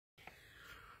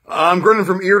I'm grinning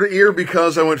from ear to ear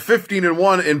because I went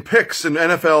 15-1 in picks in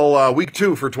NFL Week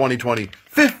 2 for 2020.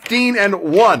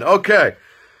 15-1. Okay.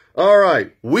 All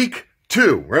right. Week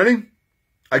 2. Ready?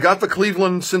 I got the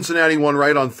Cleveland-Cincinnati one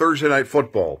right on Thursday Night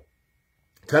Football.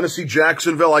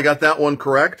 Tennessee-Jacksonville, I got that one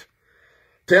correct.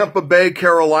 Tampa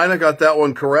Bay-Carolina, got that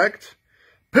one correct.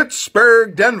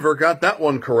 Pittsburgh-Denver, got that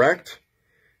one correct.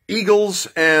 Eagles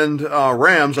and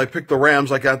Rams, I picked the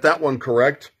Rams, I got that one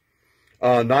correct.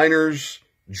 Niners,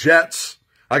 Jets,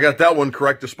 I got that one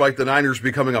correct despite the Niners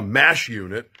becoming a mash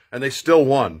unit, and they still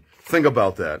won. Think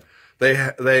about that.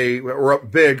 They were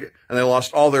up big, and they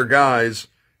lost all their guys,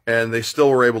 and they still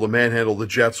were able to manhandle the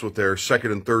Jets with their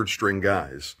second and third string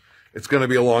guys. It's going to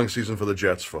be a long season for the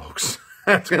Jets, folks.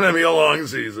 It's going to be a long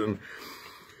season.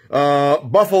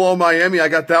 Buffalo, Miami, I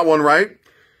got that one right.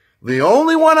 The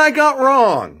only one I got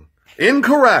wrong,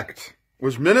 incorrect,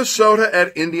 was Minnesota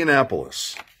at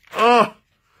Indianapolis.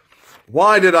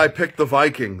 Why did I pick the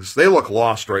Vikings? They look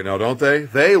lost right now, don't they?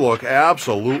 They look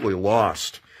absolutely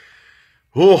lost.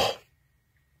 Oh,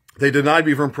 they denied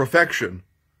me from perfection.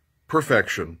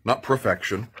 Perfection, not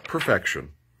perfection.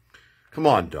 Perfection. Come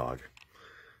on, Dawg.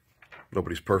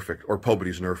 Nobody's perfect, or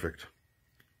nobody's perfect.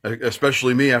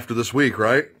 Especially me after this week,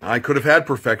 right? I could have had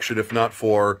perfection if not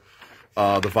for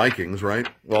the Vikings, right?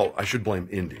 Well, I should blame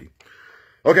Indy.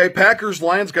 Okay, Packers,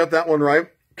 Lions, got that one right.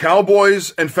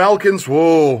 Cowboys and Falcons,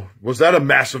 whoa, was that a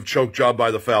massive choke job by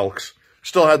the Falcons?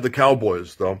 Still had the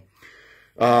Cowboys, though.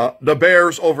 The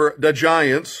Bears over the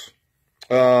Giants.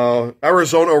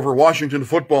 Arizona over Washington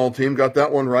football team, got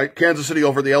that one right. Kansas City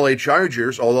over the LA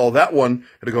Chargers, although that one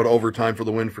had to go to overtime for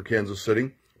the win for Kansas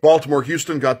City. Baltimore,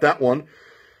 Houston, got that one.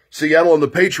 Seattle and the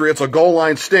Patriots, a goal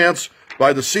line stance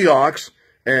by the Seahawks.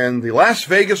 And the Las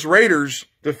Vegas Raiders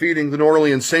defeating the New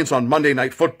Orleans Saints on Monday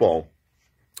Night Football.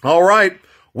 All right.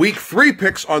 Week 3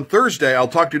 picks on Thursday. I'll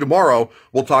talk to you tomorrow.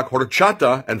 We'll talk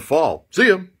horchata and fall. See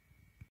you.